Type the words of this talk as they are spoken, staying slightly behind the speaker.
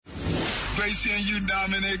great seeing you,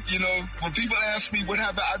 Dominic. You know, when people ask me what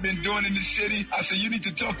have I've been doing in the city, I say, you need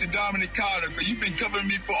to talk to Dominic Carter, because you've been covering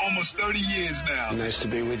me for almost 30 years now. Nice to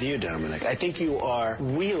be with you, Dominic. I think you are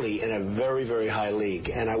really in a very, very high league.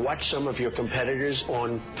 And I watch some of your competitors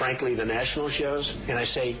on, frankly, the national shows, and I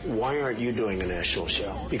say, why aren't you doing a national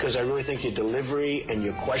show? Because I really think your delivery and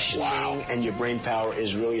your questioning and your brain power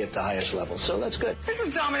is really at the highest level. So that's good. This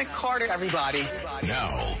is Dominic Carter, everybody. Now,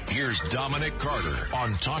 here's Dominic Carter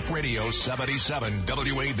on Talk Radio 77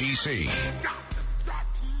 WABC.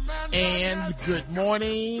 And good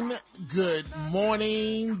morning, good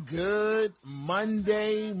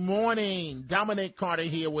Monday morning. Dominic Carter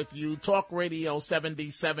here with you, Talk Radio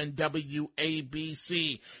 77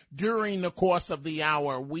 WABC. During the course of the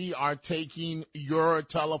hour, we are taking your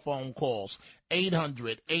telephone calls.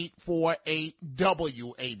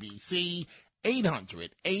 800-848-WABC,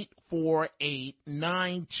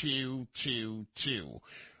 800-848-9222.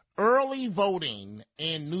 Early voting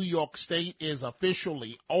in New York State is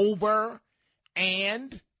officially over,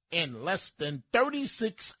 and in less than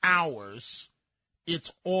 36 hours,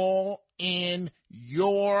 it's all in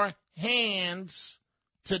your hands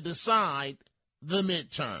to decide the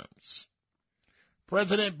midterms.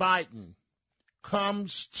 President Biden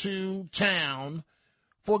comes to town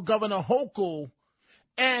for Governor Hochul,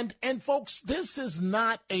 and folks, this is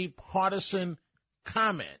not a partisan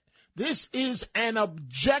comment. This is an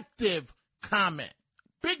objective comment.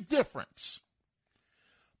 Big difference.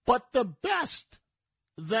 But the best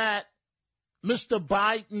that Mr.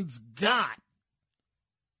 Biden's got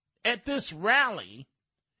at this rally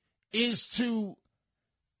is to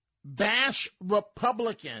bash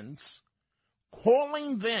Republicans,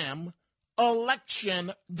 calling them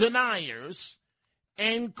election deniers,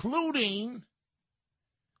 including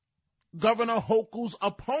Governor Hochul's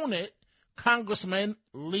opponent, Congressman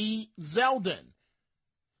Lee Zeldin.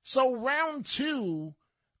 So round two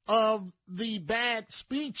of the bad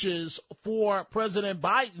speeches for President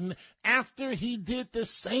Biden after he did the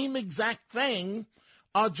same exact thing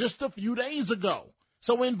just a few days ago.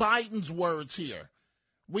 So in Biden's words here,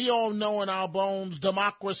 we all know in our bones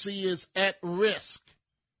democracy is at risk.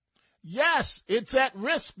 Yes, it's at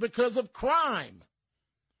risk because of crime.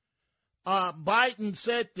 Biden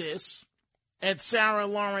said this at Sarah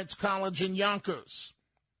Lawrence College in Yonkers.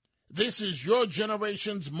 This is your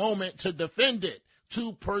generation's moment to defend it,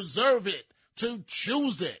 to preserve it, to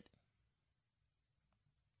choose it.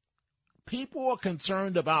 People are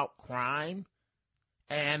concerned about crime,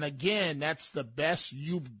 and again, that's the best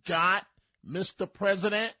you've got, Mr.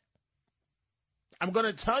 President. I'm going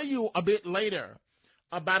to tell you a bit later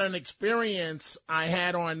about an experience I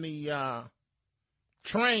had on the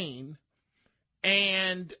train,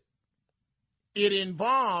 and it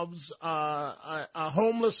involves a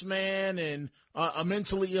homeless man and a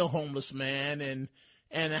mentally ill homeless man,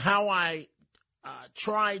 and how I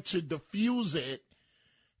tried to diffuse it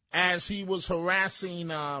as he was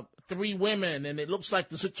harassing three women, and it looks like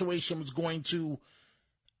the situation was going to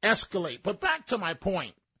escalate. But back to my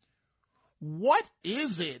point. What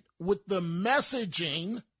is it with the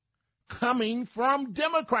messaging coming from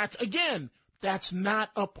Democrats? Again, that's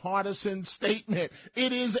not a partisan statement.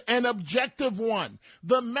 It is an objective one.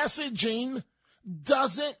 The messaging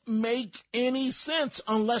doesn't make any sense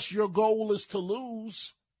unless your goal is to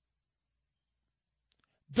lose.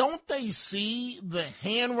 Don't they see the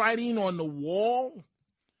handwriting on the wall?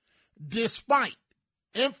 Despite,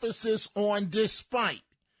 emphasis on despite,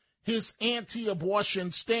 his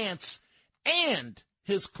anti-abortion stance and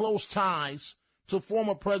his close ties to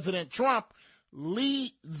former President Trump,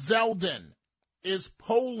 Lee Zeldin is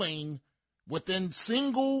polling within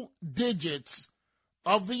single digits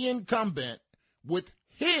of the incumbent with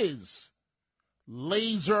his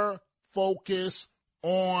laser focus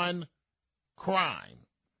on crime.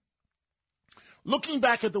 Looking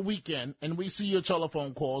back at the weekend, and we see your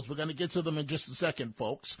telephone calls. We're going to get to them in just a second,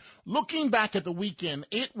 folks. Looking back at the weekend,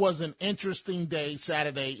 it was an interesting day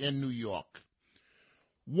Saturday in New York.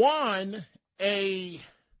 One, a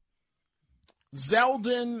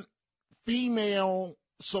Zeldin female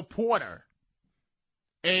supporter,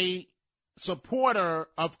 a supporter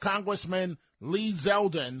of Congressman Lee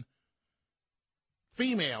Zeldin,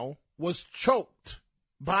 female, was choked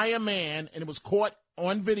by a man, and it was caught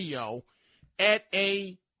on video at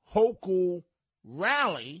a Hochul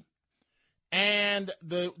rally, and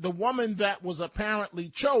the woman that was apparently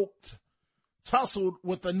choked tussled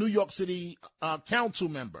with a New York City council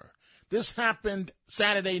member. This happened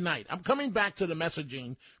Saturday night. I'm coming back to the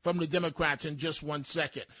messaging from the Democrats in just 1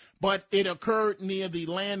 second, but it occurred near the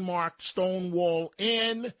landmark Stonewall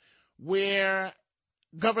Inn, where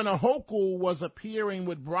Governor Hochul was appearing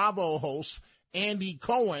with Bravo host Andy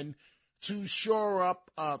Cohen to shore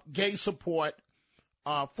up gay support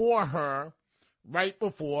for her right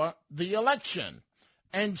before the election.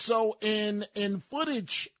 And so in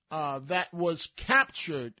footage that was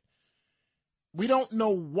captured, we don't know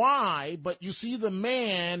why, but you see the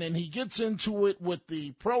man, and he gets into it with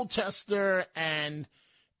the protester, and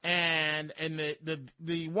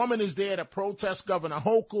the woman is there to protest Governor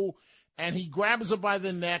Hochul, and he grabs her by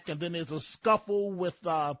the neck, and then there's a scuffle with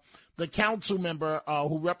the council member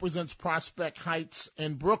who represents Prospect Heights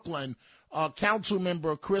in Brooklyn, council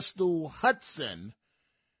member Crystal Hudson,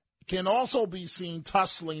 can also be seen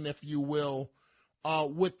tussling, if you will,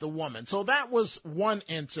 with the woman. So that was one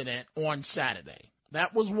incident on Saturday.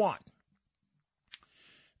 That was one.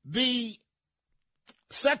 The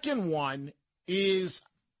second one is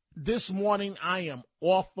this morning. I am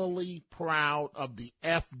awfully proud of the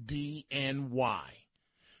FDNY.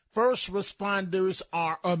 First responders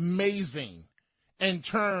are amazing in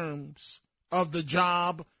terms of the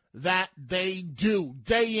job that they do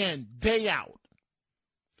day in, day out.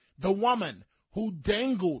 The woman who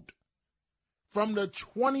dangled from the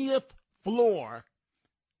 20th floor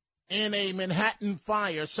in a Manhattan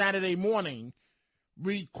fire Saturday morning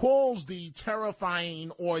recalls the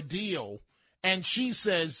terrifying ordeal. And she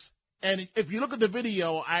says, and if you look at the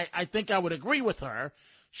video, I think I would agree with her.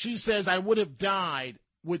 She says, I would have died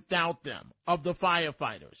without them, of the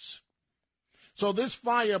firefighters. So this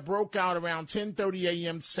fire broke out around 10:30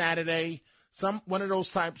 a.m. Saturday. One of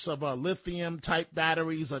those types of lithium-type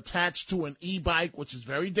batteries attached to an e-bike, which is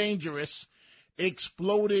very dangerous,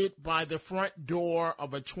 exploded by the front door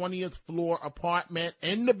of a 20th floor apartment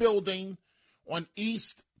in the building on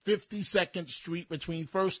East 52nd Street between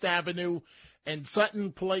First Avenue and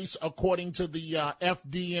Sutton Place, according to the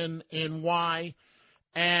FDNY.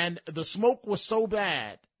 And the smoke was so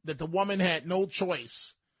bad that the woman had no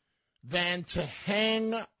choice than to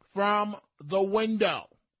hang from the window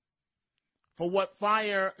for what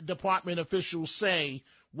fire department officials say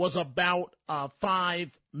was about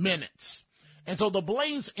 5 minutes. And so the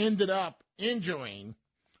blaze ended up injuring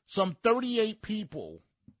some 38 people,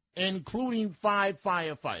 including 5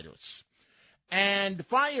 firefighters. And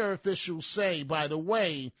fire officials say, by the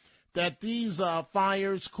way, that these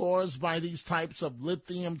fires caused by these types of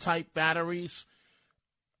lithium-type batteries,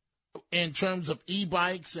 in terms of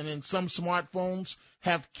e-bikes and in some smartphones,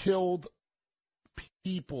 have killed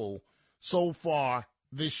people so far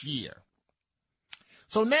this year.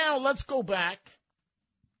 So now let's go back.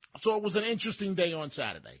 So it was an interesting day on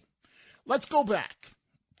Saturday. Let's go back.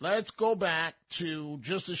 Let's go back to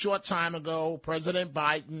just a short time ago, President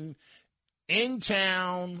Biden in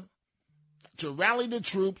town to rally the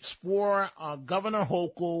troops for Governor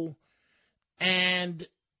Hochul, and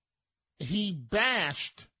he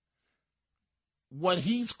bashed what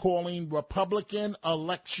he's calling Republican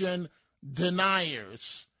election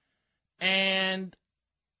deniers. And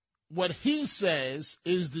what he says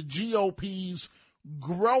is the GOP's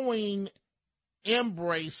growing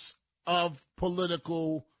embrace of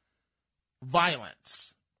political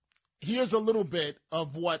violence. Here's a little bit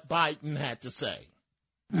of what Biden had to say.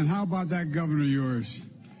 And how about that governor of yours?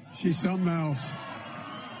 She's something else.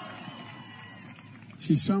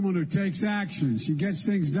 She's someone who takes action. She gets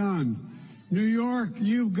things done. New York,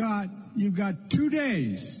 you've got 2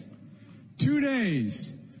 days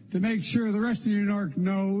to make sure the rest of New York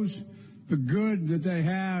knows the good that they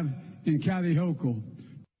have in Kathy Hochul.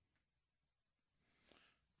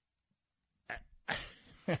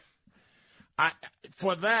 I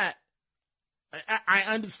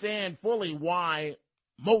understand fully why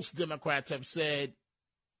most Democrats have said,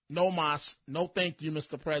 no mas, no thank you,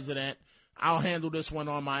 Mr. President, I'll handle this one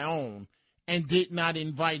on my own, and did not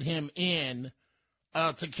invite him in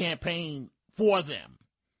to campaign for them.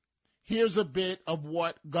 Here's a bit of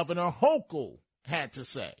what Governor Hochul had to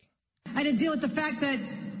say. I had to deal with the fact that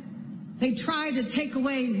they tried to take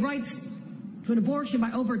away rights to an abortion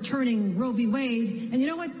by overturning Roe v. Wade. And you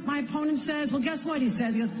know what my opponent says? Well, guess what he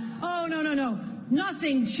says? He goes, oh, no.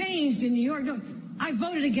 Nothing changed in New York. No, I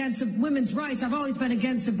voted against women's rights. I've always been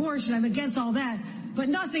against abortion. I'm against all that. But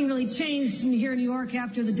nothing really changed here in New York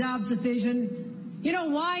after the Dobbs decision. You know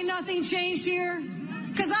why nothing changed here?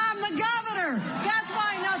 Because I'm the governor. That's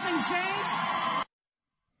why nothing changed.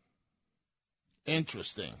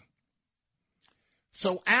 Interesting.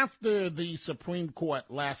 So after the Supreme Court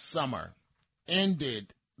last summer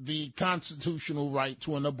ended the constitutional right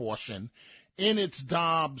to an abortion in its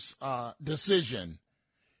Dobbs decision,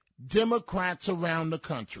 Democrats around the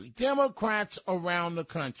country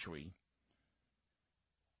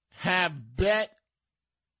have bet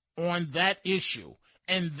on that issue.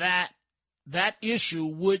 and that issue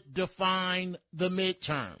would define the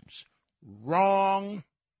midterms. Wrong.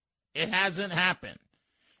 It hasn't happened.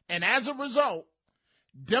 And as a result,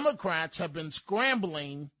 Democrats have been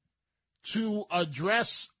scrambling to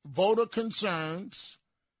address voter concerns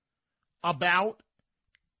about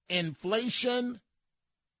inflation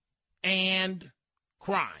and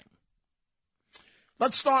crime.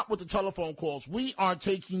 Let's start with the telephone calls. We are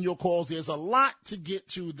taking your calls. There's a lot to get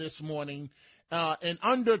to this morning. In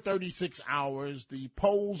under 36 hours, the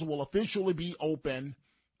polls will officially be open,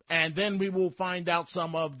 and then we will find out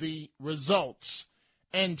some of the results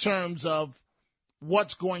in terms of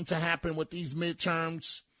what's going to happen with these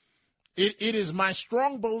midterms. It is my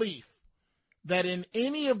strong belief that in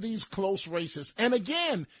any of these close races, and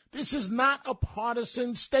again, this is not a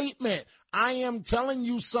partisan statement. I am telling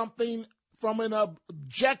you something from an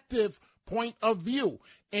objective point of view.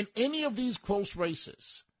 In any of these close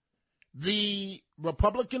races, the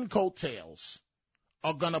Republican coattails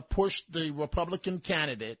are going to push the Republican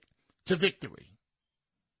candidate to victory.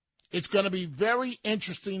 It's going to be very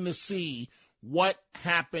interesting to see what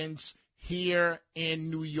happens here in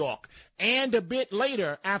New York. And a bit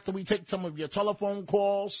later, after we take some of your telephone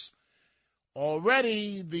calls,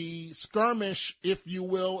 already the skirmish, if you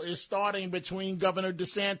will, is starting between Governor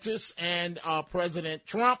DeSantis and President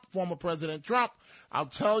Trump, former President Trump. I'll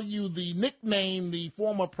tell you the nickname the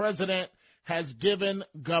former president has given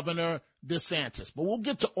Governor DeSantis. But we'll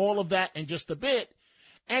get to all of that in just a bit.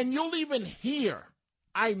 And you'll even hear,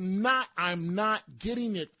 I'm not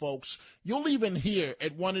getting it, folks. You'll even hear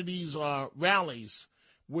at one of these rallies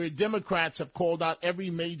where Democrats have called out every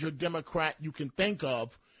major Democrat you can think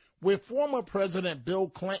of, where former President Bill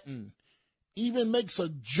Clinton even makes a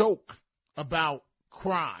joke about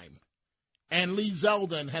crime. And Lee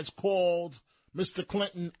Zeldin has called Mr.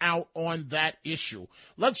 Clinton out on that issue.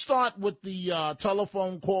 Let's start with the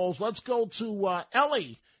telephone calls. Let's go to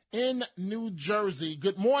Ellie in New Jersey.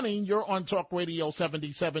 Good morning. You're on Talk Radio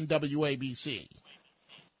 77 WABC.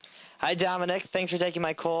 Hi, Dominic. Thanks for taking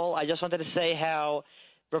my call. I just wanted to say how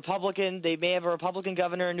they may have a Republican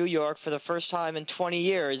governor in New York for the first time in 20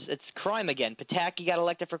 years. It's crime again. Pataki got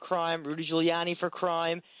elected for crime, Rudy Giuliani for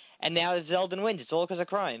crime, and now Zeldin wins. It's all because of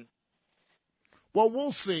crime. Well,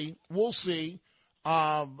 we'll see. We'll see.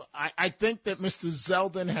 I think that Mr.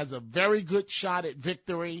 Zeldin has a very good shot at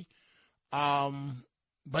victory,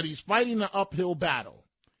 but he's fighting an uphill battle.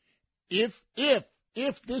 If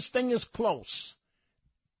this thing is close,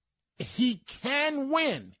 he can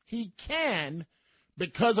win. He can,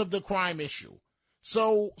 because of the crime issue.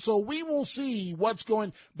 So we will see what's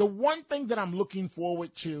going. The one thing that I'm looking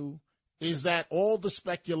forward to is that all the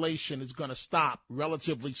speculation is going to stop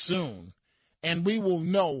relatively soon, and we will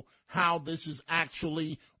know how this is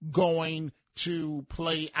actually going to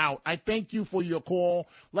play out. I thank you for your call.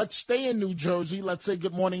 Let's stay in New Jersey. Let's say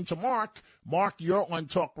good morning to Mark. Mark, you're on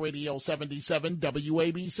Talk Radio 77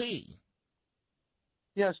 WABC.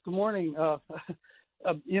 Yes, good morning.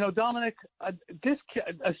 Dominic, this,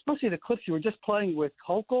 especially the clips you were just playing with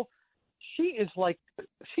Hochul, she's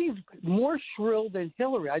more shrill than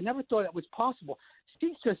Hillary. I never thought that was possible.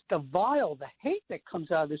 She's just the hate that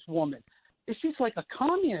comes out of this woman. She's like a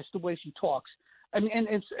communist the way she talks. I mean, and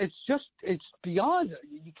it's beyond.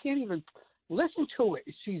 You can't even listen to it.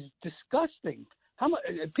 She's disgusting. How much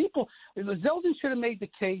people? Zeldin should have made the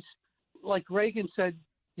case, like Reagan said.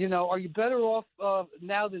 Are you better off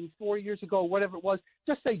now than 4 years ago, whatever it was?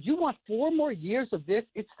 Just say, you want 4 more years of this?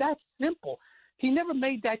 It's that simple. He never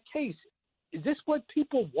made that case. Is this what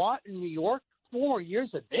people want in New York? 4 more years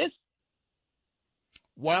of this?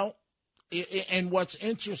 Well, and what's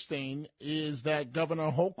interesting is that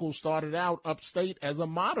Governor Hochul started out upstate as a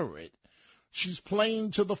moderate. She's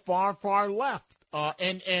playing to the far, far left.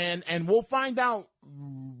 And we'll find out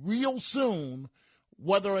real soon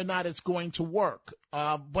whether or not it's going to work.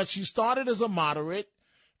 But she started as a moderate,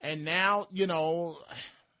 and now,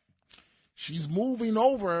 she's moving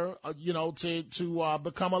over, to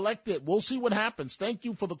become elected. We'll see what happens. Thank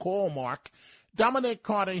you for the call, Mark. Dominic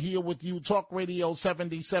Carter here with you, Talk Radio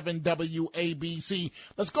 77 WABC.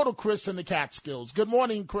 Let's go to Chris in the Catskills. Good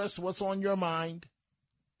morning, Chris. What's on your mind?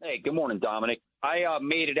 Hey, good morning, Dominic. I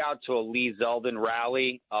made it out to a Lee Zeldin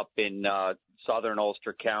rally up in southern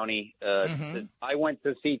Ulster County. I went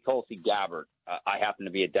to see Tulsi Gabbard. I happen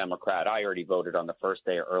to be a Democrat. I already voted on the first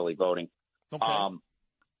day of early voting. Okay.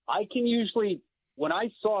 I can usually, when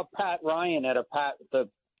I saw Pat Ryan at the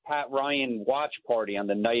Pat Ryan watch party on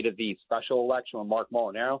the night of the special election with Mark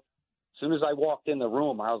Molinaro, as soon as I walked in the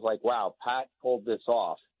room, I was like, wow, Pat pulled this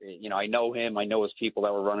off. I know him. I know his people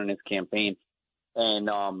that were running his campaign. And,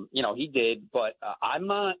 he did. But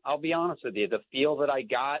I'll be honest with you, the feel that I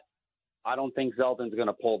got, I don't think Zeldin's going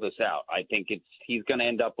to pull this out. I think he's going to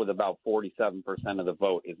end up with about 47% of the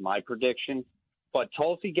vote is my prediction. But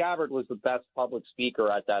Tulsi Gabbard was the best public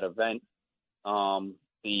speaker at that event.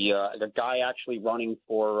 The guy actually running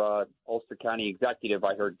for Ulster County Executive,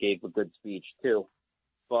 I heard, gave a good speech too.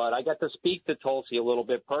 But I got to speak to Tulsi a little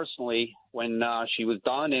bit personally when she was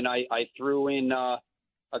done, and I threw in a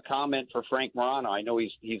comment for Frank Morano. I know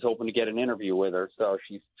he's hoping to get an interview with her, so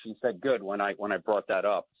she said good when I brought that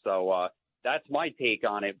up. So that's my take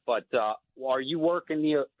on it. But are you working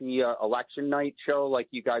the election night show like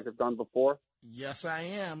you guys have done before? Yes, I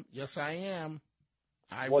am.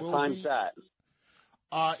 What time's that?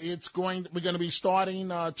 We're going to be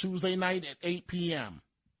starting Tuesday night at 8 p.m.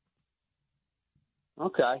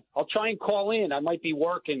 Okay. I'll try and call in. I might be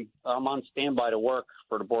working. I'm on standby to work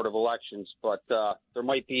for the Board of Elections, but there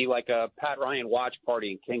might be like a Pat Ryan watch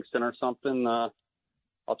party in Kingston or something.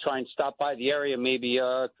 I'll try and stop by the area. Maybe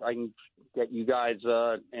I can get you guys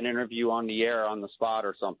an interview on the air on the spot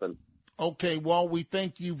or something. Okay, well, we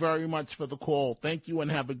thank you very much for the call. Thank you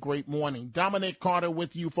and have a great morning. Dominic Carter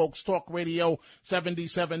with you, folks. Talk Radio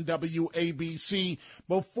 77 WABC.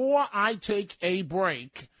 Before I take a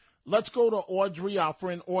break, let's go to Audrey, our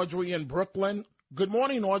friend Audrey in Brooklyn. Good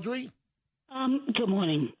morning, Audrey. Good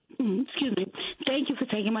morning. Excuse me. Thank you for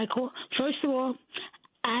taking my call. First of all,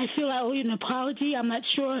 I feel I owe you an apology. I'm not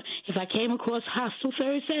sure if I came across hostile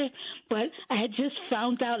Thursday, but I had just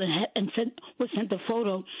found out and was sent the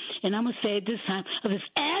photo, and I'm going to say it this time, of this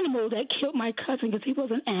animal that killed my cousin because he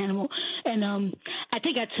was an animal. And I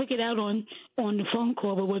think I took it out on the phone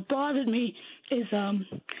call, but what bothered me is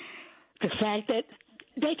the fact that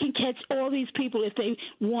they can catch all these people if they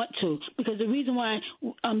want to, because the reason why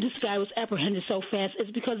this guy was apprehended so fast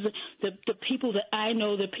is because the people that I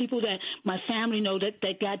know, the people that my family know that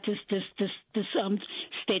got this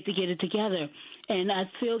state to get it together. And I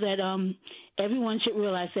feel that everyone should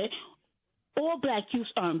realize that all black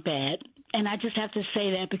youths aren't bad. And I just have to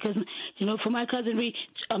say that because, for my cousin Reed,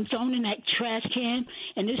 thrown in that trash can,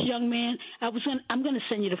 and this young man, I'm going to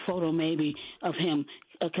send you the photo maybe of him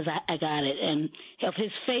because I got it, and of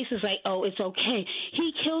his face is like, oh, it's okay.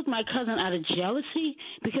 He killed my cousin out of jealousy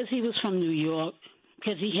because he was from New York,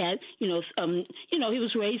 because he had, he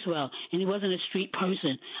was raised well, and he wasn't a street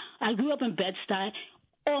person. I grew up in Bed-Stuy.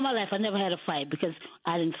 All my life, I never had a fight because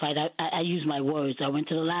I didn't fight. I used my words. I went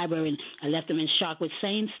to the library and I left them in shock with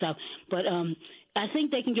saying stuff. But I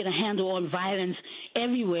think they can get a handle on violence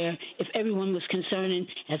everywhere if everyone was concerned,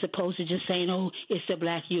 as opposed to just saying, oh, it's the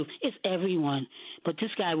black youth. It's everyone. But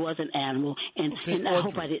this guy was an animal, and I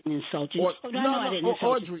hope I didn't insult you.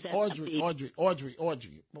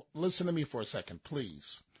 Audrey, listen to me for a second,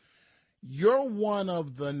 please. You're one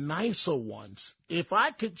of the nicer ones. If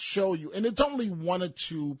I could show you, and it's only one or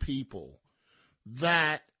two people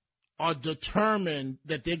that are determined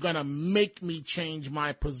that they're going to make me change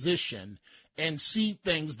my position and see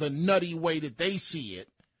things the nutty way that they see it,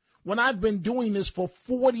 when I've been doing this for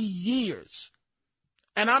 40 years.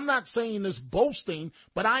 And I'm not saying this boasting,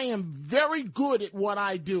 but I am very good at what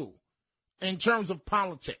I do in terms of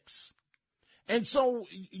politics. And so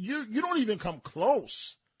you don't even come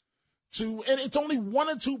close to, and it's only one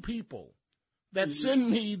or two people that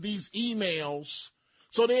send me these emails.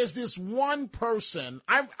 So there's this one person,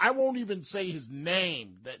 I won't even say his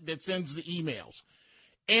name, that sends the emails.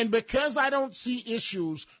 And because I don't see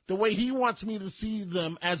issues the way he wants me to see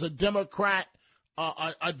them as a Democrat,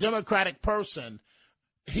 a Democratic person,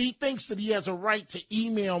 he thinks that he has a right to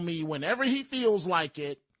email me whenever he feels like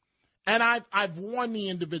it. And I've warned the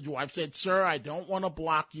individual. I've said, sir, I don't want to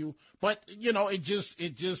block you, but it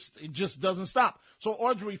just doesn't stop. So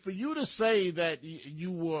Audrey, for you to say that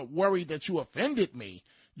you were worried that you offended me,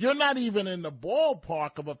 you're not even in the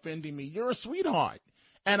ballpark of offending me. You're a sweetheart.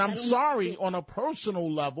 And I'm sorry on a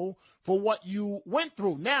personal level for what you went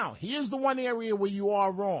through. Now, here's the one area where you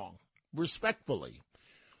are wrong, respectfully.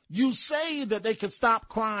 You say that they can stop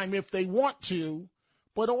crime if they want to.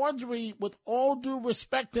 But, Audrey, with all due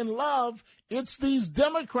respect and love, it's these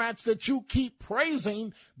Democrats that you keep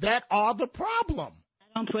praising that are the problem.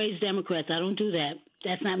 I don't praise Democrats. I don't do that.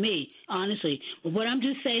 That's not me, honestly. But what I'm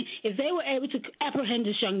just saying, if they were able to apprehend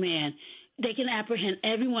this young man, they can apprehend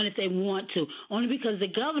everyone if they want to, only because the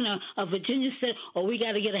governor of Virginia said, oh, we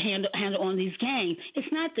got to get a handle on these gangs.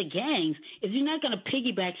 It's not the gangs. If you're not going to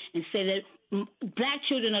piggyback and say that black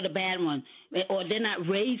children are the bad ones or they're not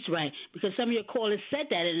raised right, because some of your callers said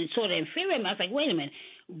that and it sort of infuriated me. I was like, wait a minute,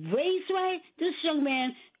 raised right? This young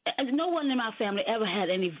man, no one in my family ever had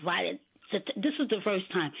any violent This is the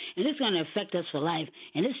first time, and it's going to affect us for life.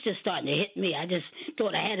 And it's just starting to hit me. I just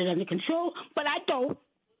thought I had it under control, but I don't,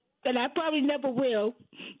 and I probably never will.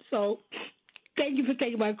 So thank you for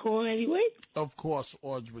taking my call anyway. Of course,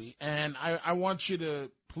 Audrey. And I want you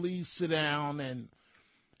to please sit down and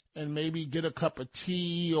maybe get a cup of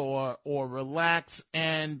tea or relax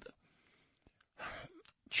and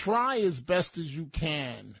try as best as you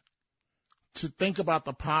can to think about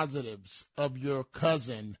the positives of your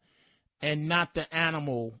cousin and not the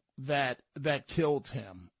animal that killed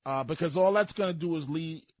him. Because all that's going to do is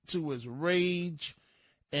lead to his rage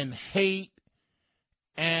and hate,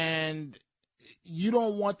 and you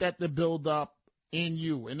don't want that to build up in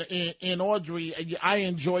you. And Audrey, I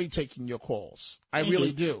enjoy taking your calls. I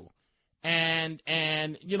really do. And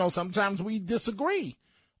sometimes we disagree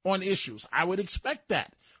on issues. I would expect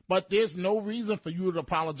that. But there's no reason for you to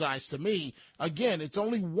apologize to me. Again, it's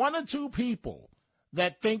only one or two people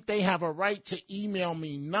that think they have a right to email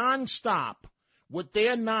me nonstop with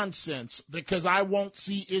their nonsense because I won't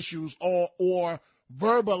see issues or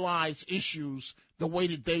verbalize issues the way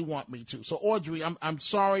that they want me to. So, Audrey, I'm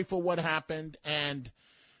sorry for what happened, and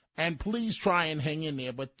please try and hang in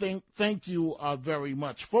there. But thank you very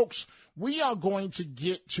much. Folks, we are going to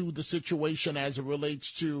get to the situation as it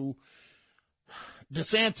relates to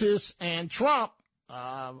DeSantis and Trump.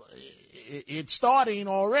 It's starting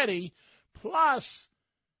already. Plus,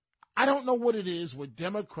 I don't know what it is with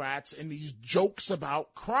Democrats and these jokes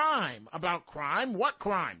about crime. About crime? What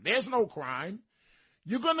crime? There's no crime.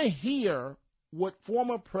 You're going to hear what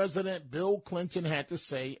former President Bill Clinton had to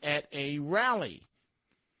say at a rally.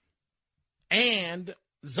 And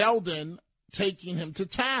Zeldin taking him to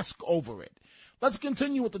task over it. Let's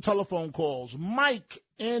continue with the telephone calls. Mike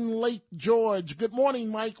in Lake George. Good morning,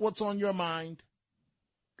 Mike. What's on your mind?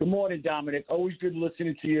 Good morning, Dominic. Always good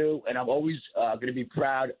listening to you, and I'm always going to be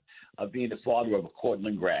proud of being the father of a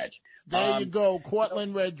Cortland grad. There you go,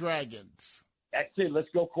 Cortland Red Dragons. That's it. Let's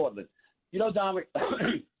go, Cortland. You know, Dominic,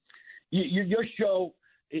 your show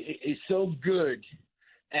is so good,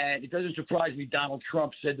 and it doesn't surprise me Donald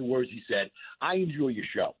Trump said the words he said. I enjoy your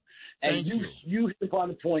show. And you hit upon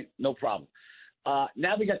the point, no problem.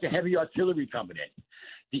 Now we got the heavy artillery coming in.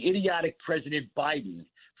 The idiotic President Biden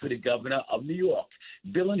for the governor of New York,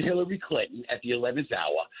 Bill and Hillary Clinton at the 11th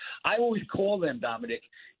hour. I always call them, Dominic,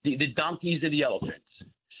 the donkeys and the elephants.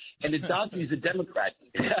 And the donkeys, the Democrats,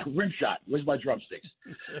 rimshot, where's my drumsticks?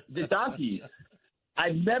 The donkeys,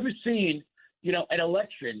 I've never seen, an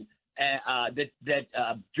election that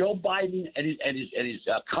Joe Biden and his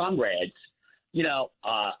comrades,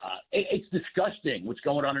 it's disgusting what's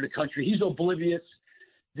going on in the country. He's oblivious.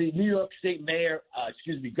 The New York State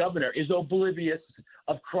governor is oblivious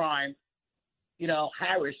of crime.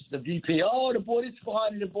 Harris, the VP, the border's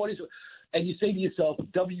fine, and you say to yourself,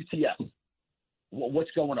 WTF,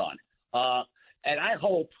 what's going on? And I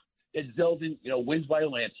hope that Zeldin, wins by a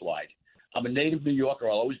landslide. I'm a native New Yorker.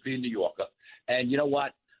 I'll always be a New Yorker. And you know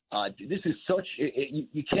what? This is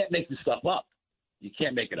you can't make this stuff up. You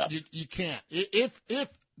can't make it up. You can't. If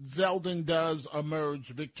Zeldin does emerge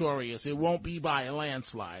victorious, it won't be by a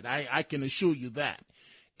landslide. I can assure you that.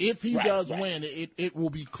 If he does win, it will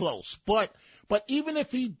be close. But even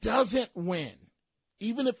if he doesn't win,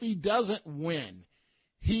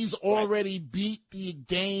 he's already beat the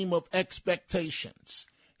game of expectations.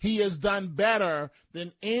 He has done better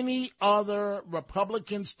than any other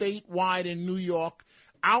Republican statewide in New York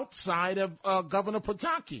outside of Governor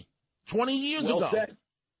Pataki 20 years ago.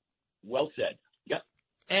 Well said. Yep.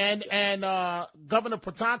 And Governor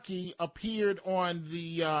Pataki appeared on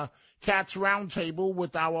the Cats Roundtable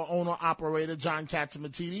with our owner-operator, John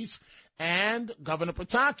Catsimatidis, and Governor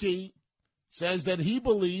Pataki says that he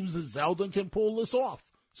believes that Zeldin can pull this off.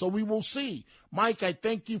 So we will see. Mike, I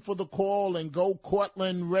thank you for the call, and go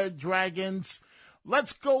Cortland Red Dragons.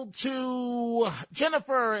 Let's go to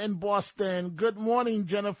Jennifer in Boston. Good morning,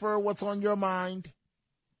 Jennifer. What's on your mind?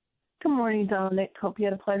 Good morning, Dominic. Hope you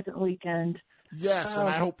had a pleasant weekend. Yes, and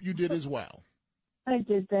I hope you did as well. I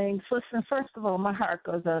did, thanks. Listen, first of all, my heart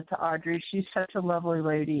goes out to Audrey. She's such a lovely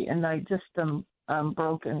lady, and I just am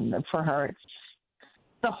broken for her. It's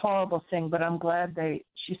a horrible thing, but I'm glad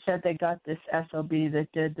she said they got this SOB that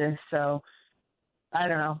did this, so I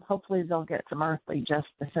don't know. Hopefully they'll get some earthly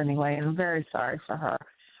justice anyway, and I'm very sorry for her.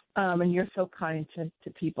 And you're so kind to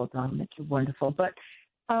people, Dominic. You're wonderful. But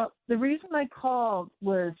the reason I called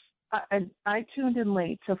was I tuned in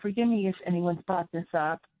late, so forgive me if anyone's brought this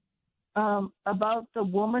up, about the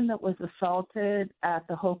woman that was assaulted at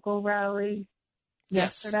the Hochul rally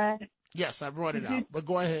yesterday. Yes, I brought it up, but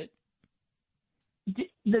go ahead.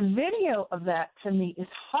 the video of that to me is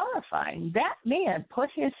horrifying. That man put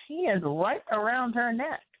his hand right around her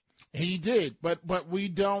neck. He did, but we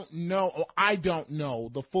don't know, or I don't know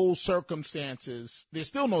the full circumstances. There's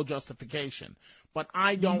still no justification, but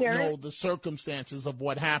I don't know the circumstances of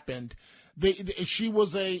what happened. She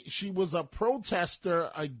was a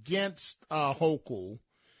protester against Hochul,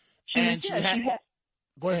 and she had.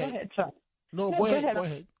 Go ahead. Sorry. No, go ahead. Go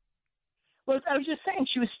ahead. Well, I was just saying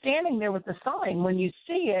she was standing there with the sign. When you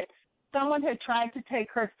see it, someone had tried to take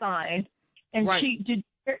her sign, and she did.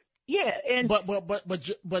 Yeah, and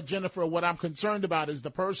but Jennifer, what I'm concerned about is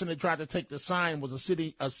the person that tried to take the sign was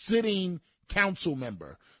a sitting council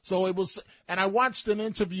member. So it was, and I watched an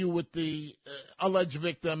interview with the alleged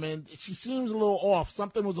victim, and she seems a little off.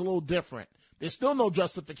 Something was a little different. There's still no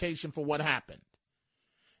justification for what happened,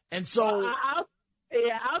 and so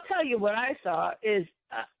I'll tell you what I saw is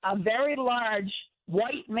a very large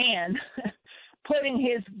white man putting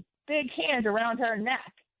his big hand around her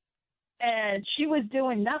neck. And she was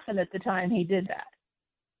doing nothing at the time he did that.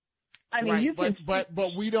 I mean,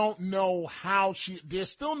 but we don't know how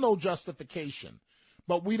there's still no justification,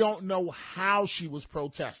 but we don't know how she was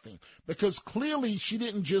protesting, because clearly she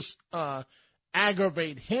didn't just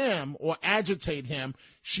aggravate him or agitate him.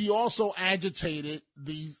 She also agitated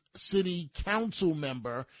the city council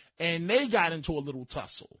member, and they got into a little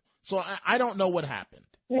tussle. So I don't know what happened.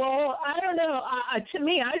 Well, I don't know. To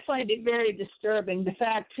me, I find it very disturbing. The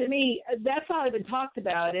fact, to me, that's all I've been talked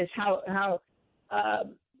about is how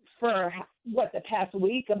for the past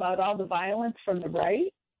week about all the violence from the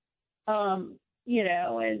right, and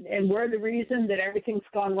we're the reason that everything's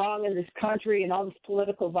gone wrong in this country and all this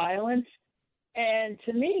political violence. And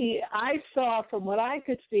to me, I saw from what I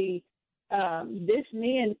could see, this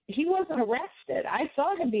man, he wasn't arrested. I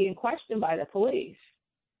saw him being questioned by the police.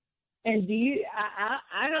 And do you?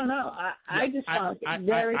 I don't know. I just found it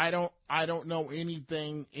very. I don't know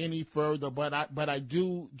anything any further, but I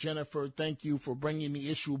do, Jennifer. Thank you for bringing the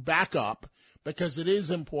issue back up, because it is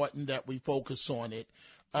important that we focus on it.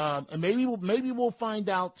 And maybe we'll find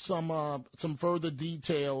out some further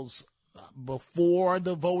details before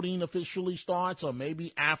the voting officially starts, or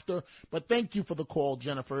maybe after. But thank you for the call,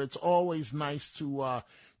 Jennifer. It's always nice to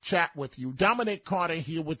chat with you. Dominic Carter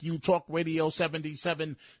here with you, Talk Radio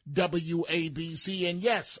 77 WABC. And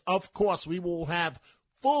yes, of course, we will have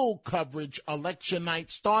full coverage election night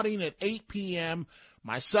starting at 8 p.m.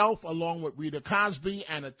 Myself, along with Rita Cosby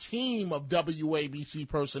and a team of WABC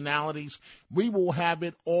personalities, we will have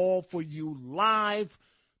it all for you live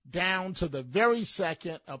down to the very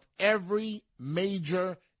second of every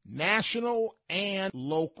major national and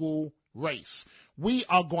local race. We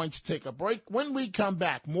are going to take a break. When we come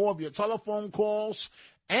back, more of your telephone calls,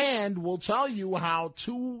 and we'll tell you how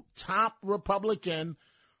two top Republican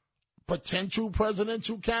potential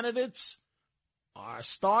presidential candidates are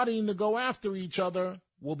starting to go after each other.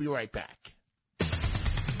 We'll be right back.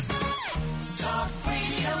 Talk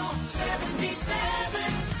Radio 77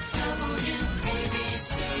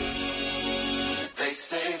 WABC. They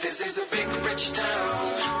say this is a big rich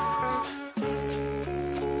town.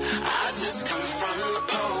 I just come from the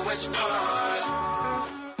poet's part.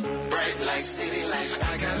 Bright like city life,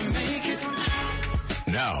 I gotta make it.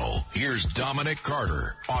 Now, here's Dominic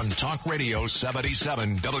Carter on Talk Radio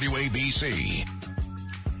 77 WABC.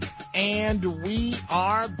 And we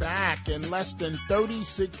are back. In less than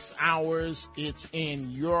 36 hours, it's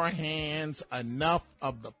in your hands. Enough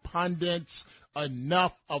of the pundits,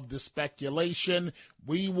 enough of the speculation.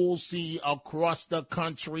 We will see across the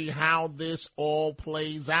country how this all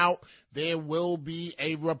plays out. There will be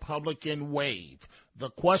a Republican wave. The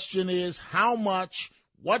question is how much,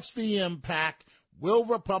 what's the impact? Will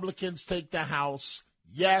Republicans take the House?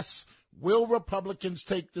 Yes. Will Republicans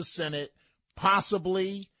take the Senate?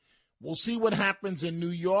 Possibly. We'll see what happens in New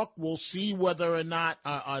York. We'll see whether or not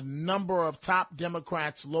a number of top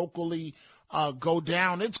Democrats locally go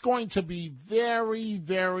down. It's going to be very,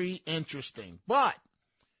 very interesting. But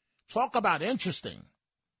talk about interesting.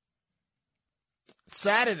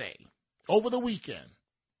 Saturday, over the weekend,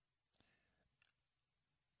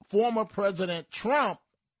 former President Trump,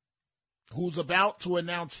 who's about to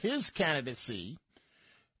announce his candidacy,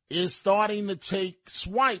 is starting to take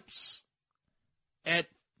swipes at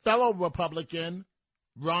fellow Republican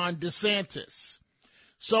Ron DeSantis.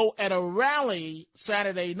 So at a rally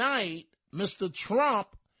Saturday night, Mr.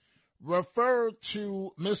 Trump referred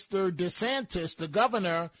to Mr. DeSantis, the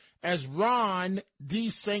governor, as Ron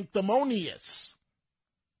DeSanctimonious.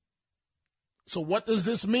 So what does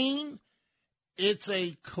this mean? It's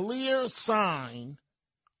a clear sign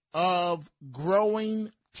of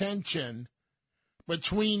growing tension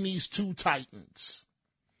between these two titans.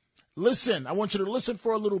 Listen, I want you to listen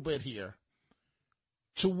for a little bit here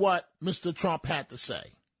to what Mr. Trump had to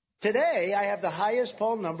say. Today, I have the highest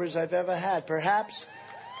poll numbers I've ever had, perhaps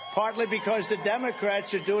partly because the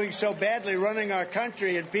Democrats are doing so badly running our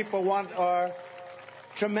country and people want our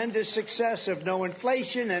tremendous success of no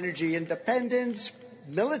inflation, energy independence,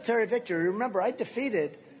 military victory. Remember, I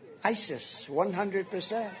defeated ISIS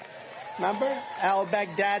 100%. Remember?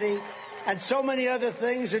 Al-Baghdadi and so many other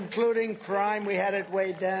things, including crime. We had it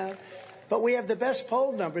way down. But we have the best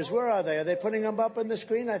poll numbers. Where are they? Are they putting them up on the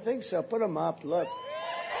screen? I think so. Put them up. Look.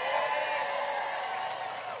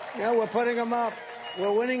 Yeah, we're putting them up.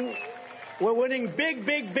 We're winning big,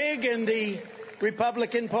 big, big in the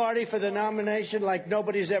Republican Party for the nomination like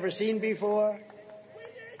nobody's ever seen before.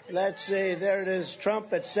 Let's see. There it is.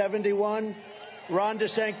 Trump at 71. Ron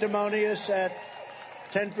DeSanctimonious at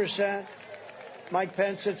 10%. Mike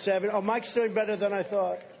Pence at 7%. Oh, Mike's doing better than I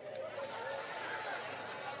thought.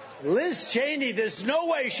 Liz Cheney, there's no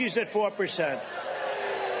way she's at 4%.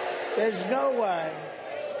 There's no way.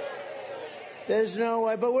 There's no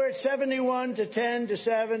way. But we're at 71 to 10 to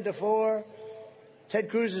 7 to 4. Ted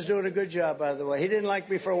Cruz is doing a good job, by the way. He didn't like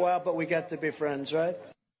me for a while, but we got to be friends, right?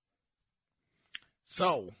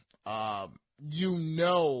 So, you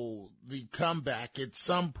know the comeback at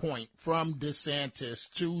some point from DeSantis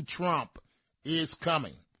to Trump is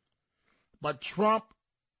coming. But Trump,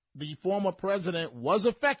 the former president, was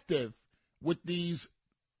effective with these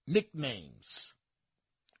nicknames.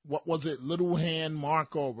 What was it? Little Hand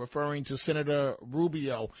Marco, referring to Senator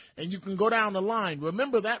Rubio. And you can go down the line.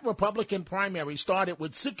 Remember, that Republican primary started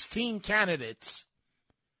with 16 candidates,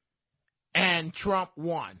 and Trump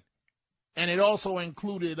won. And it also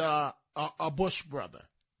included a Bush brother,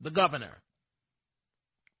 the governor.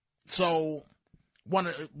 So,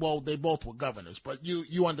 they both were governors, but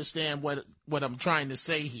you understand what I'm trying to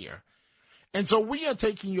say here. And so we are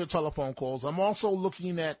taking your telephone calls. I'm also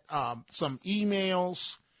looking at some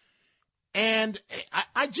emails. And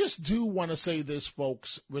I just do want to say this,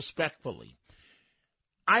 folks, respectfully.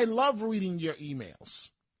 I love reading your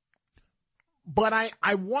emails. But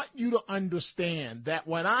I want you to understand that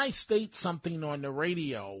when I state something on the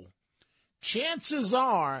radio, chances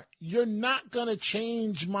are you're not going to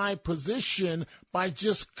change my position by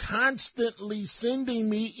just constantly sending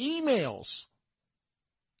me emails.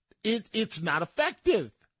 It's not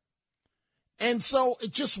effective. And so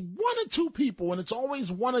it's just one or two people, and it's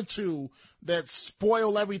always one or two that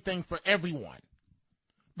spoil everything for everyone.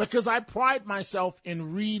 Because I pride myself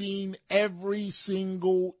in reading every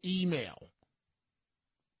single email.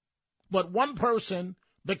 But one person,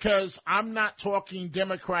 because I'm not talking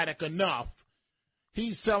Democratic enough,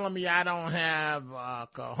 he's telling me I don't have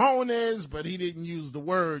cojones, but he didn't use the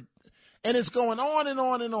word. And it's going on and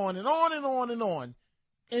on and on and on and on and on.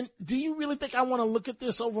 And do you really think I want to look at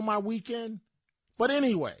this over my weekend? But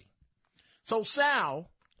anyway, so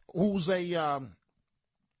Sal, who's a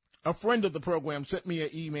friend of the program, sent me an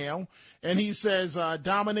email, and he says,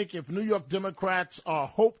 Dominic, if New York Democrats are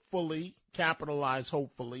hopefully, capitalized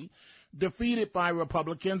hopefully, defeated by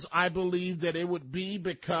Republicans, I believe that it would be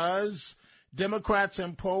because Democrats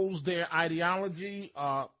imposed their ideology,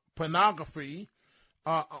 pornography,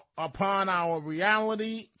 upon our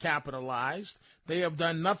reality, capitalized. They have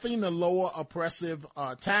done nothing to lower oppressive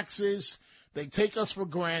taxes. They take us for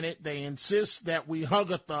granted. They insist that we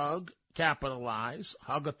hug a thug, capitalize,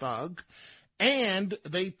 hug a thug. And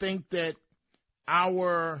they think that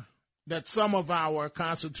some of our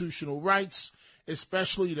constitutional rights,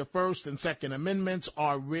 especially the First and Second Amendments,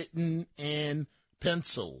 are written in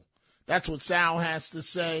pencil. That's what Sal has to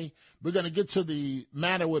say. We're going to get to the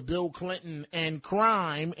matter with Bill Clinton and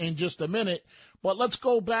crime in just a minute. But let's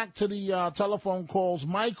go back to the telephone calls.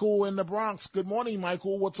 Michael in the Bronx. Good morning,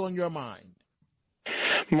 Michael. What's on your mind?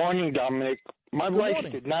 Morning, Dominic. My wife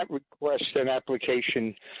morning. did not request an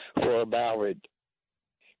application for a ballot,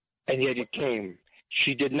 and yet it came.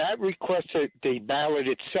 She did not request the ballot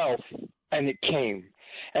itself, and it came.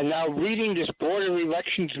 And now reading this border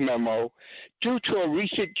elections memo, due to a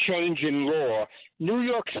recent change in law, New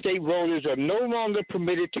York State voters are no longer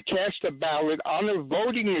permitted to cast a ballot on a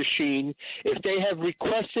voting machine if they have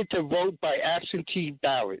requested to vote by absentee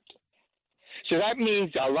ballot. So that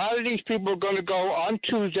means a lot of these people are going to go on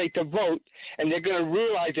Tuesday to vote, and they're going to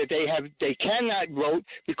realize that they cannot vote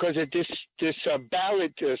because of this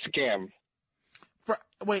ballot scam.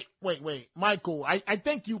 Wait. Michael, I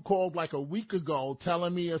think you called like a week ago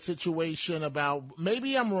telling me a situation about,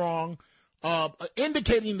 maybe I'm wrong,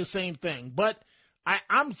 indicating the same thing, but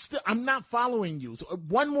I'm not following you. So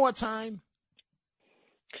one more time.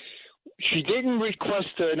 She didn't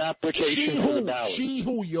request an application for the ballot. She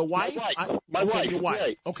who? Your wife? My wife. Your wife.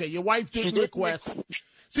 Right. Okay, your wife didn't request.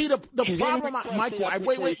 See, the problem, Michael,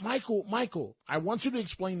 I want you to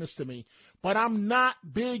explain this to me, but I'm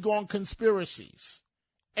not big on conspiracies.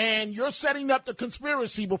 And you're setting up the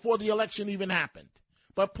conspiracy before the election even happened.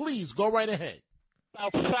 But please, go right ahead. Now,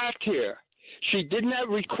 fact here. She did not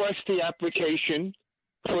request the application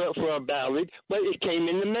for a ballot, but it came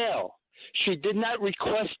in the mail. She did not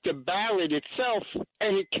request the ballot itself,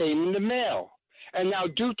 and it came in the mail. And now,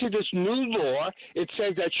 due to this new law, it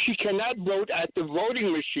says that she cannot vote at the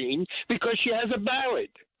voting machine because she has a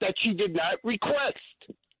ballot that she did not request.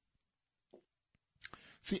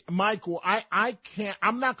 See, Michael, I can't,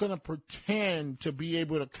 I'm not going to pretend to be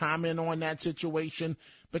able to comment on that situation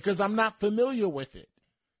because I'm not familiar with it.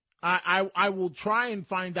 I will try and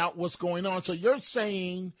find out what's going on. So you're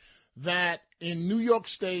saying that in New York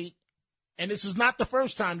State, and this is not the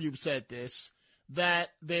first time you've said this, that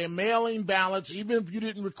they're mailing ballots even if you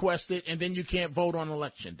didn't request it, and then you can't vote on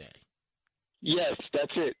Election Day. Yes,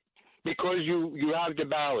 that's it. Because you have the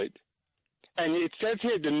ballot. And it says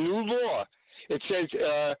here, the new law, it says...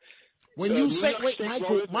 when you say... Wait,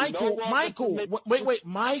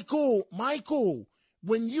 Michael,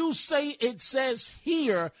 when you say it says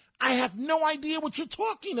here, I have no idea what you're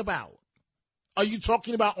talking about. Are you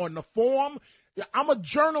talking about on the form? I'm a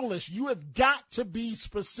journalist. You have got to be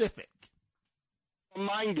specific.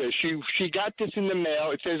 Reminder. She got this in the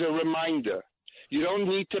mail. It says a reminder. You don't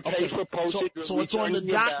need to pay for postage. So it's on the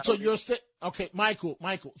doc. So you're okay, Michael.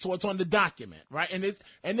 So it's on the document, right? And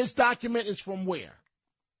this document is from where?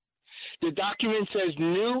 The document says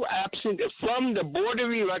new absent from the Board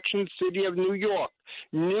of Elections, City of New York.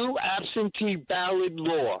 New absentee ballot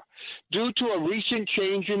law. Due to a recent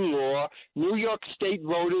change in law, New York State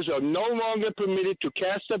voters are no longer permitted to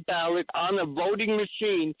cast a ballot on a voting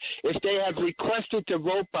machine if they have requested to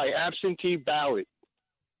vote by absentee ballot.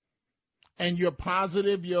 And you're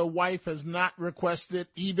positive your wife has not requested,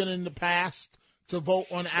 even in the past, to vote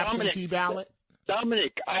on absentee ballot?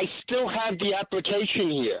 Dominic, I still have the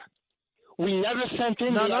application here. We never sent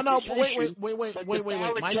in the application. Wait.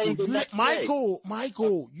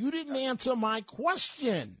 Michael, you didn't answer my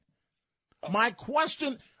question. My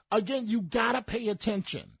question, again, you got to pay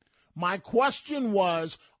attention. My question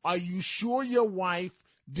was, are you sure your wife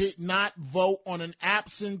did not vote on an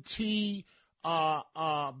absentee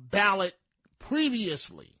ballot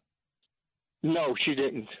previously? No, she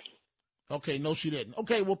didn't. Okay, no, she didn't.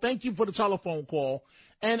 Okay, well, thank you for the telephone call.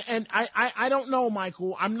 And I don't know,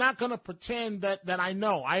 Michael. I'm not going to pretend that I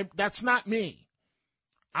know. That's not me.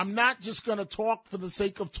 I'm not just going to talk for the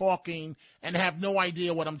sake of talking and have no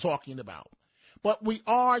idea what I'm talking about. But we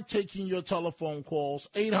are taking your telephone calls,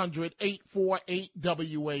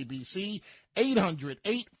 800-848-WABC,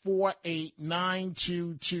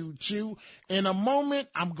 800-848-9222. In a moment,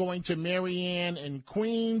 I'm going to Marianne in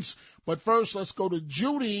Queens. But first, let's go to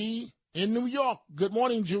Judy in New York. Good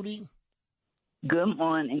morning, Judy. Good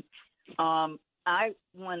morning. I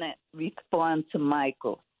want to respond to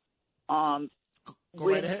Michael. Go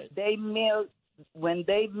right ahead. When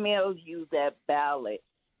they mail you that ballot,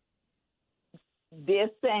 they're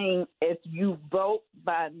saying if you vote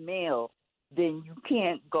by mail, then you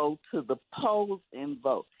can't go to the polls and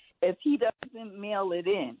vote. If he doesn't mail it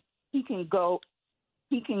in, he can go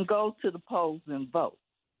to the polls and vote.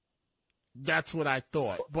 That's what I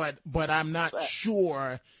thought, but I'm not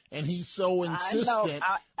sure. And he's so insistent.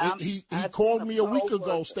 He called me a week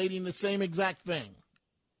ago stating the same exact thing.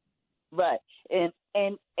 Right, and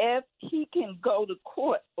if he can go to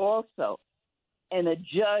court also, and a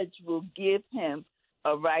judge will give him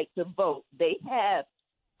a right to vote. They have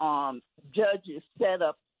judges set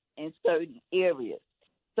up in certain areas.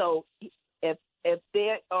 So if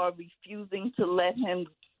they are refusing to let him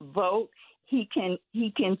vote, he can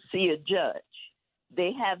see a judge.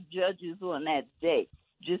 They have judges on that day.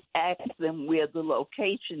 Just ask them where the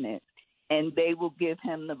location is, and they will give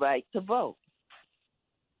him the right to vote.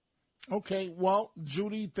 Okay, well,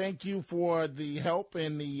 Judy, thank you for the help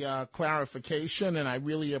and the clarification, and I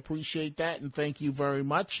really appreciate that, and thank you very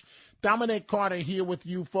much. Dominic Carter here with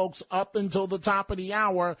you folks up until the top of the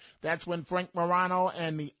hour. That's when Frank Morano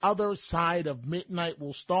and the other side of midnight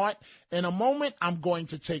will start. In a moment, I'm going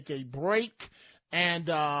to take a break, and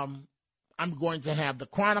I'm going to have the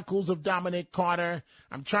Chronicles of Dominic Carter.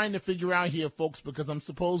 I'm trying to figure out here, folks, because I'm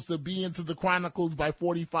supposed to be into the Chronicles by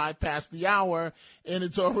 45 past the hour, and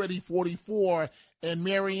it's already 44. And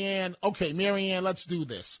Marianne, let's do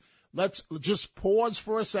this. Let's just pause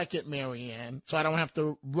for a second, Marianne, so I don't have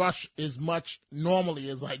to rush as much normally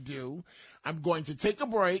as I do. I'm going to take a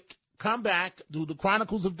break, come back, do the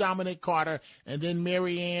Chronicles of Dominic Carter, and then,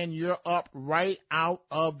 Marianne, you're up right out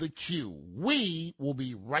of the queue. We will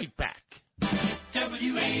be right back.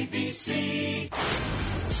 WABC.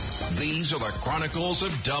 These are the Chronicles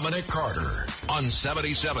of Dominic Carter on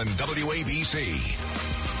 77 WABC.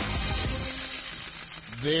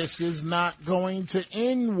 This is not going to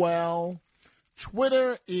end well.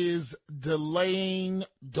 Twitter is doling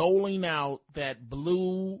out that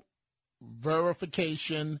blue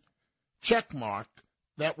verification checkmark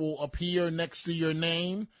that will appear next to your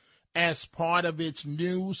name as part of its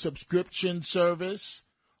new subscription service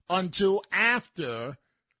until after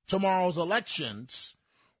tomorrow's elections,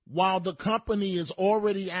 while the company is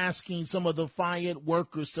already asking some of the fired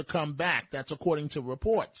workers to come back. That's according to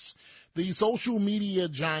reports. The social media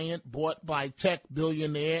giant, bought by tech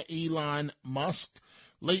billionaire Elon Musk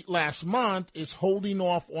late last month, is holding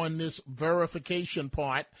off on this verification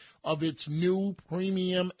part of its new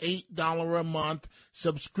premium $8 a month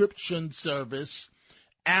subscription service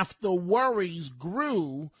after worries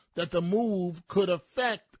grew that the move could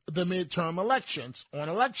affect the midterm elections on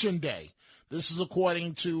Election Day. This is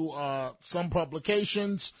according to some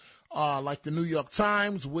publications like the New York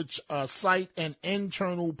Times, which cite an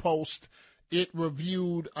internal post it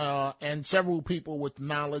reviewed and several people with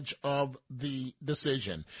knowledge of the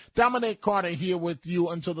decision. Dominic Carter here with you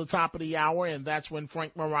until the top of the hour, and that's when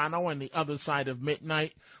Frank Morano and the other side of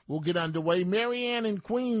midnight will get underway. Marianne in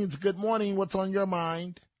Queens, good morning. What's on your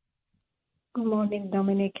mind? Good morning,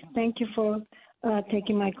 Dominic. Thank you for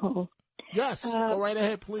taking my call. Yes, go right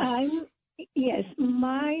ahead, please. Yes,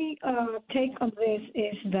 my take on this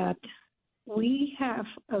is that we have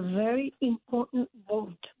a very important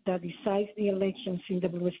vote that decides the elections in the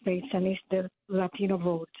blue states, and it's the Latino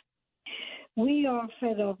vote. We are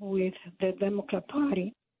fed up with the Democrat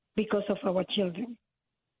Party because of our children.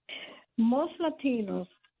 Most Latinos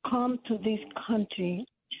come to this country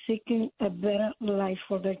seeking a better life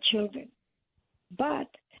for their children. But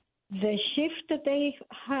the shift that they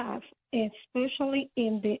have, especially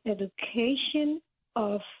in the education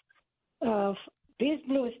of these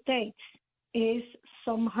blue states, is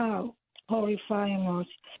somehow horrifying us.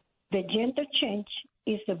 The gender change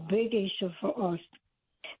is a big issue for us.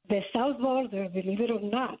 The South border, believe it or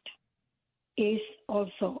not, is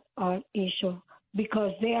also an issue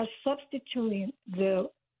because they are substituting the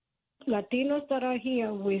Latinos that are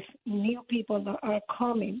here with new people that are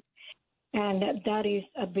coming, and that is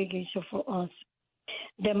a big issue for us.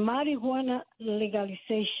 The marijuana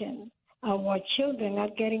legalization, our children are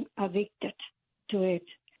getting addicted to it.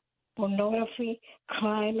 Pornography,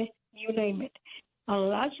 crime, you name it. A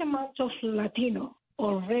large amount of Latino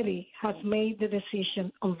already has made the decision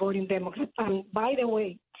on voting Democrat. And by the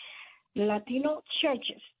way, Latino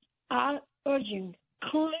churches are urging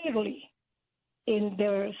clearly in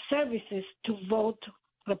their services to vote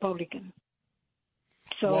Republican.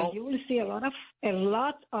 So you will see a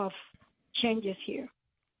lot of changes here.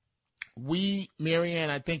 Marianne,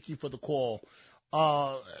 I thank you for the call.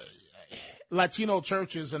 Latino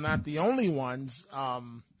churches are not the only ones.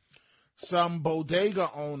 Some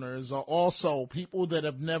bodega owners are also people that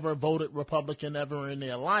have never voted Republican ever in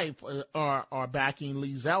their life are backing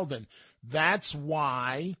Lee Zeldin. That's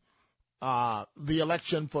why the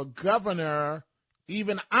election for governor,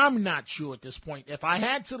 even I'm not sure at this point. If I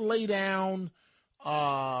had to lay down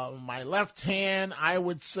my left hand, I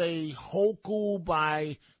would say Hochul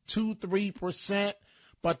by 2-3%.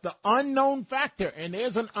 But the unknown factor, and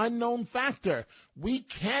there's an unknown factor, we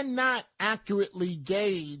cannot accurately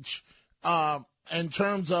gauge in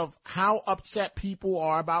terms of how upset people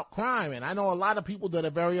are about crime. And I know a lot of people that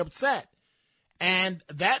are very upset. And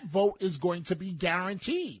that vote is going to be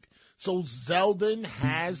guaranteed. So Zeldin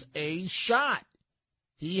has a shot.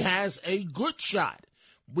 He has a good shot.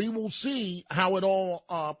 We will see how it all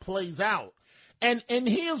plays out. And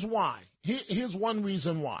here's why. Here's one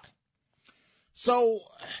reason why. So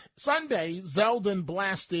Sunday, Zeldin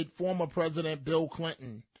blasted former President Bill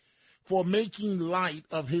Clinton for making light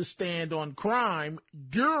of his stand on crime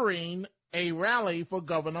during a rally for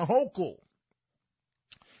Governor Hochul.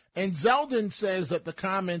 And Zeldin says that the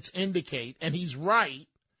comments indicate, and he's right,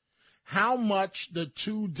 how much the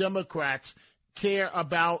two Democrats care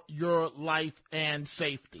about your life and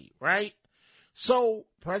safety, right? So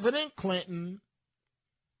President Clinton,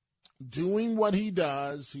 doing what he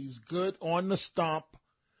does, he's good on the stump,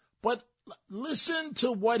 but listen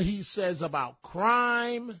to what he says about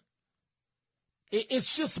crime.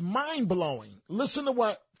 It's just mind-blowing. Listen to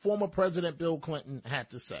what former President Bill Clinton had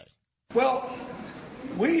to say. Well,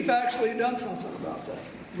 we've actually done something about that,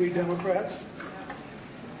 we Democrats.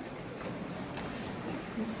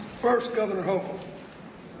 First, Governor Hochul.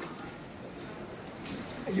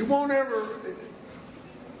 You won't ever.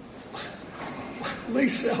 Lee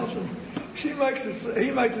Selden, he makes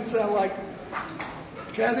it sound like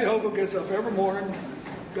Kathy Hochul gets up every morning,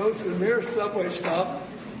 goes to the nearest subway stop,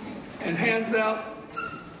 and hands out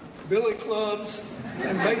billy clubs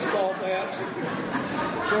and baseball bats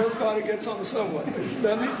so everybody gets on the subway,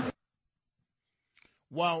 doesn't he?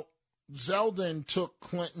 Well, Zeldin took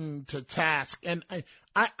Clinton to task, and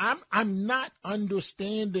I'm not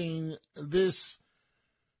understanding this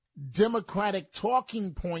Democratic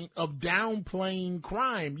talking point of downplaying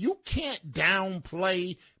crime. You can't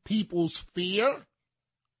downplay people's fear.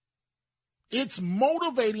 It's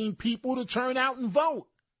motivating people to turn out and vote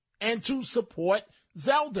and to support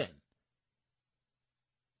Zeldin.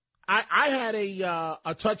 I had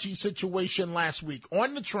a touchy situation last week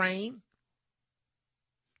on the train,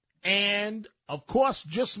 and, of course,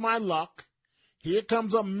 just my luck, here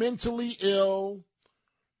comes a mentally ill,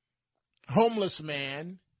 homeless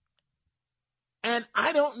man, and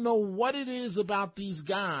I don't know what it is about these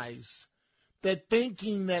guys that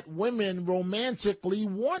thinking that women romantically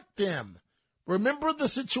want them. Remember the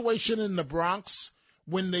situation in the Bronx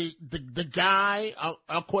when the guy,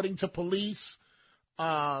 according to police,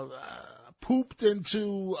 pooped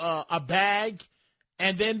into a bag,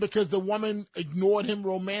 and then because the woman ignored him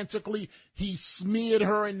romantically, he smeared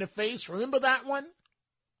her in the face. Remember that one?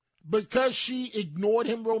 Because she ignored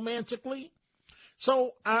him romantically.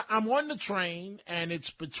 So I'm on the train, and it's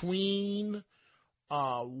between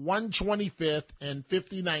 125th and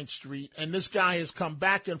 59th Street, and this guy has come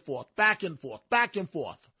back and forth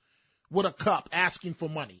with a cup asking for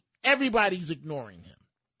money. Everybody's ignoring him.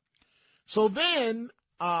 So then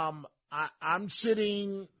I'm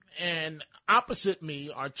sitting, and opposite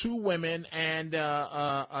me are two women and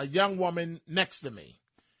a young woman next to me.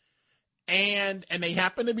 And they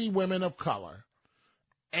happen to be women of color,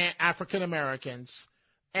 and African Americans.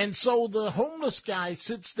 And so the homeless guy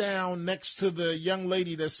sits down next to the young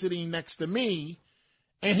lady that's sitting next to me,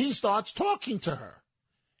 and he starts talking to her.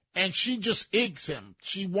 And she just eggs him.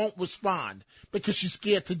 She won't respond because she's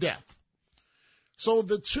scared to death. So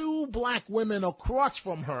the two black women across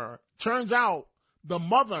from her, turns out the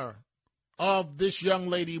mother of this young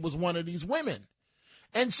lady was one of these women.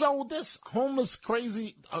 And so this homeless,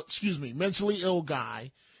 mentally ill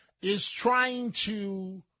guy is trying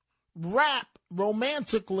to rap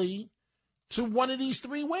romantically to one of these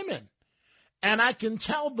three women. And I can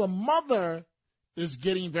tell the mother is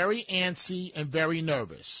getting very antsy and very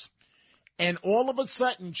nervous. And all of a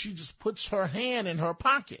sudden, she just puts her hand in her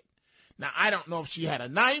pocket. Now, I don't know if she had a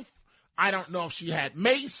knife. I don't know if she had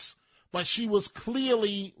mace, but she was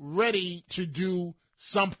clearly ready to do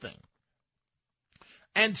something.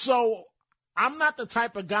 And so I'm not the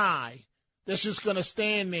type of guy that's just going to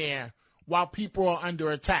stand there while people are under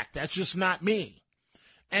attack. That's just not me.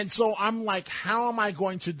 And so I'm like, how am I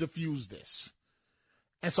going to diffuse this?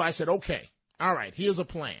 And so I said, okay, all right, here's a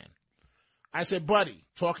plan. I said, buddy,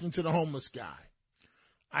 talking to the homeless guy,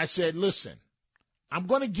 I said, listen, I'm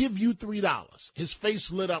going to give you $3. His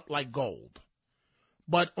face lit up like gold.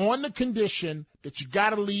 But on the condition that you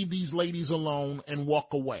got to leave these ladies alone and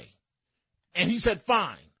walk away. And he said,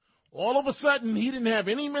 fine. All of a sudden, he didn't have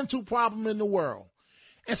any mental problem in the world.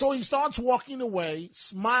 And so he starts walking away,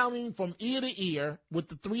 smiling from ear to ear with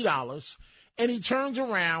the $3. And he turns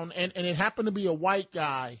around, and it happened to be a white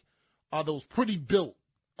guy that was pretty built.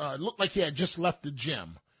 Looked like he had just left the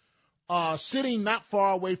gym. Sitting not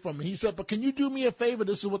far away from me. He said, but can you do me a favor?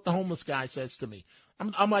 This is what the homeless guy says to me.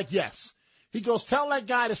 I'm like, yes. He goes, tell that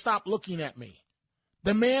guy to stop looking at me.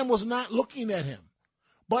 The man was not looking at him.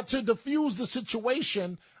 But to diffuse the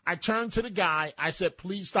situation, I turned to the guy. I said,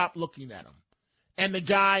 please stop looking at him. And the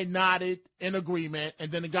guy nodded in agreement,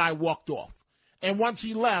 and then the guy walked off. And once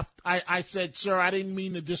he left, I said, sir, I didn't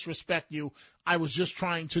mean to disrespect you. I was just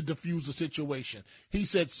trying to diffuse the situation. He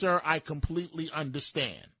said, sir, I completely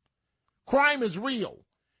understand. Crime is real,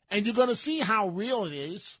 and you're going to see how real it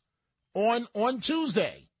is on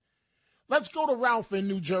Tuesday. Let's go to Ralph in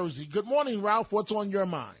New Jersey. Good morning, Ralph. What's on your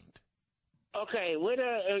mind? Okay,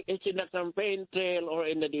 whether it's in the campaign trail or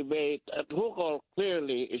in the debate, Hochul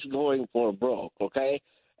clearly is going for broke, okay?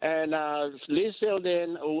 And Lee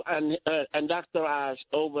Selden and Dr. Ash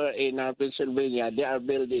over in Pennsylvania, they are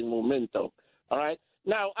building momentum, all right?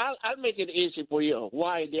 Now, I'll make it easy for you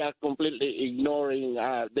why they are completely ignoring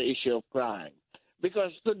the issue of crime.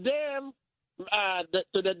 Because to them,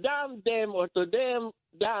 to the damn them or to them,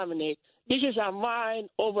 Dominic, this is a mind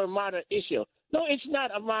over matter issue. No, it's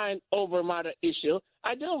not a mind over matter issue.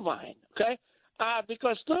 I don't mind, okay?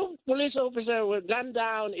 Because two police officers were gunned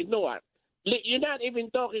down in Newark. You're not even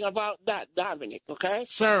talking about that, Dominic, okay?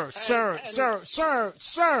 Sir,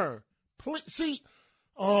 please, see,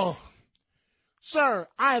 sir,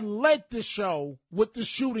 I led the show with the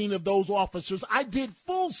shooting of those officers. I did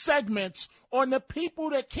full segments on the people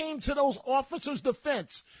that came to those officers'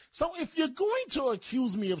 defense. So if you're going to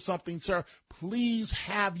accuse me of something, sir, please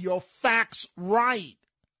have your facts right.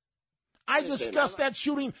 I discussed that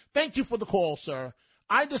shooting. Thank you for the call, sir.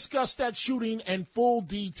 I discussed that shooting in full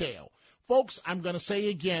detail. Folks, I'm going to say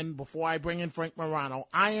again before I bring in Frank Morano,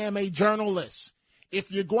 I am a journalist. If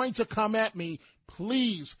you're going to come at me,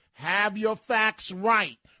 please have your facts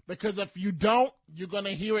right, because if you don't, you're going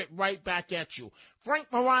to hear it right back at you. Frank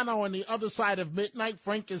Morano on the other side of midnight.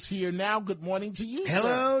 Frank is here now. Good morning to you,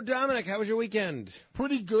 Hello, sir. Dominic. How was your weekend?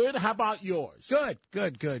 Pretty good. How about yours?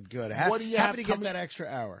 Good. What do you have happy to get that extra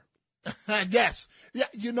hour. Yes. Yeah,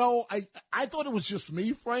 you know, I thought it was just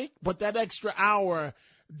me, Frank, but that extra hour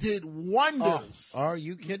did wonders. Oh, are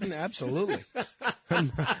you kidding? Absolutely.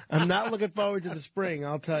 I'm not looking forward to the spring,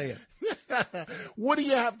 I'll tell you. What do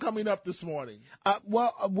you have coming up this morning?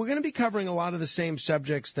 Well, we're going to be covering a lot of the same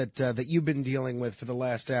subjects that you've been dealing with for the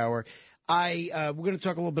last hour. We're going to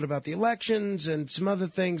talk a little bit about the elections and some other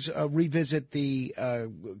things, revisit the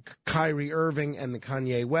Kyrie Irving and the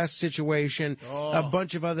Kanye West situation, a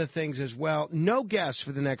bunch of other things as well. No guests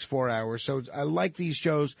for the next 4 hours, so I like these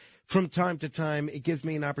shows. From time to time, it gives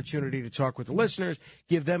me an opportunity to talk with the listeners,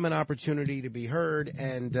 give them an opportunity to be heard,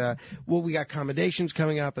 and, we got accommodations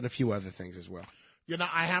coming up and a few other things as well. You know,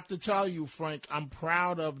 I have to tell you, Frank, I'm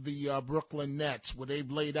proud of the Brooklyn Nets, where they've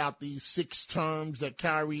laid out these 6 terms that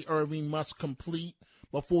Kyrie Irving must complete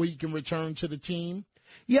before he can return to the team.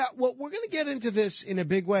 Yeah, well, we're going to get into this in a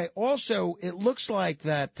big way. Also, it looks like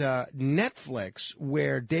that Netflix,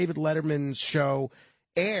 where David Letterman's show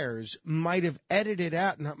airs, might have edited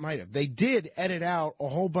out, they did edit out a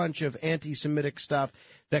whole bunch of anti-Semitic stuff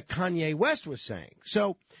that Kanye West was saying.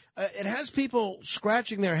 So it has people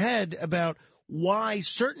scratching their head about why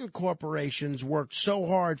certain corporations worked so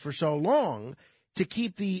hard for so long to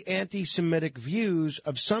keep the anti-Semitic views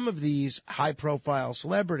of some of these high-profile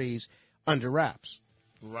celebrities under wraps.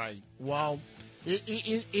 Right. Well,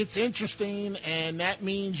 it's interesting, and that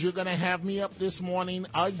means you're going to have me up this morning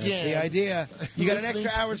again. That's the idea. You got an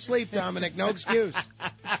extra hour's sleep, Dominic. No excuse.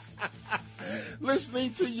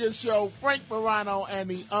 Listening to your show, Frank Morano and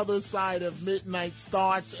the Other Side of Midnight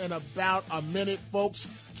starts in about a minute, folks.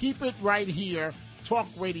 Keep it right here. Talk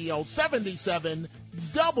Radio 77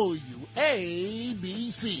 WABC.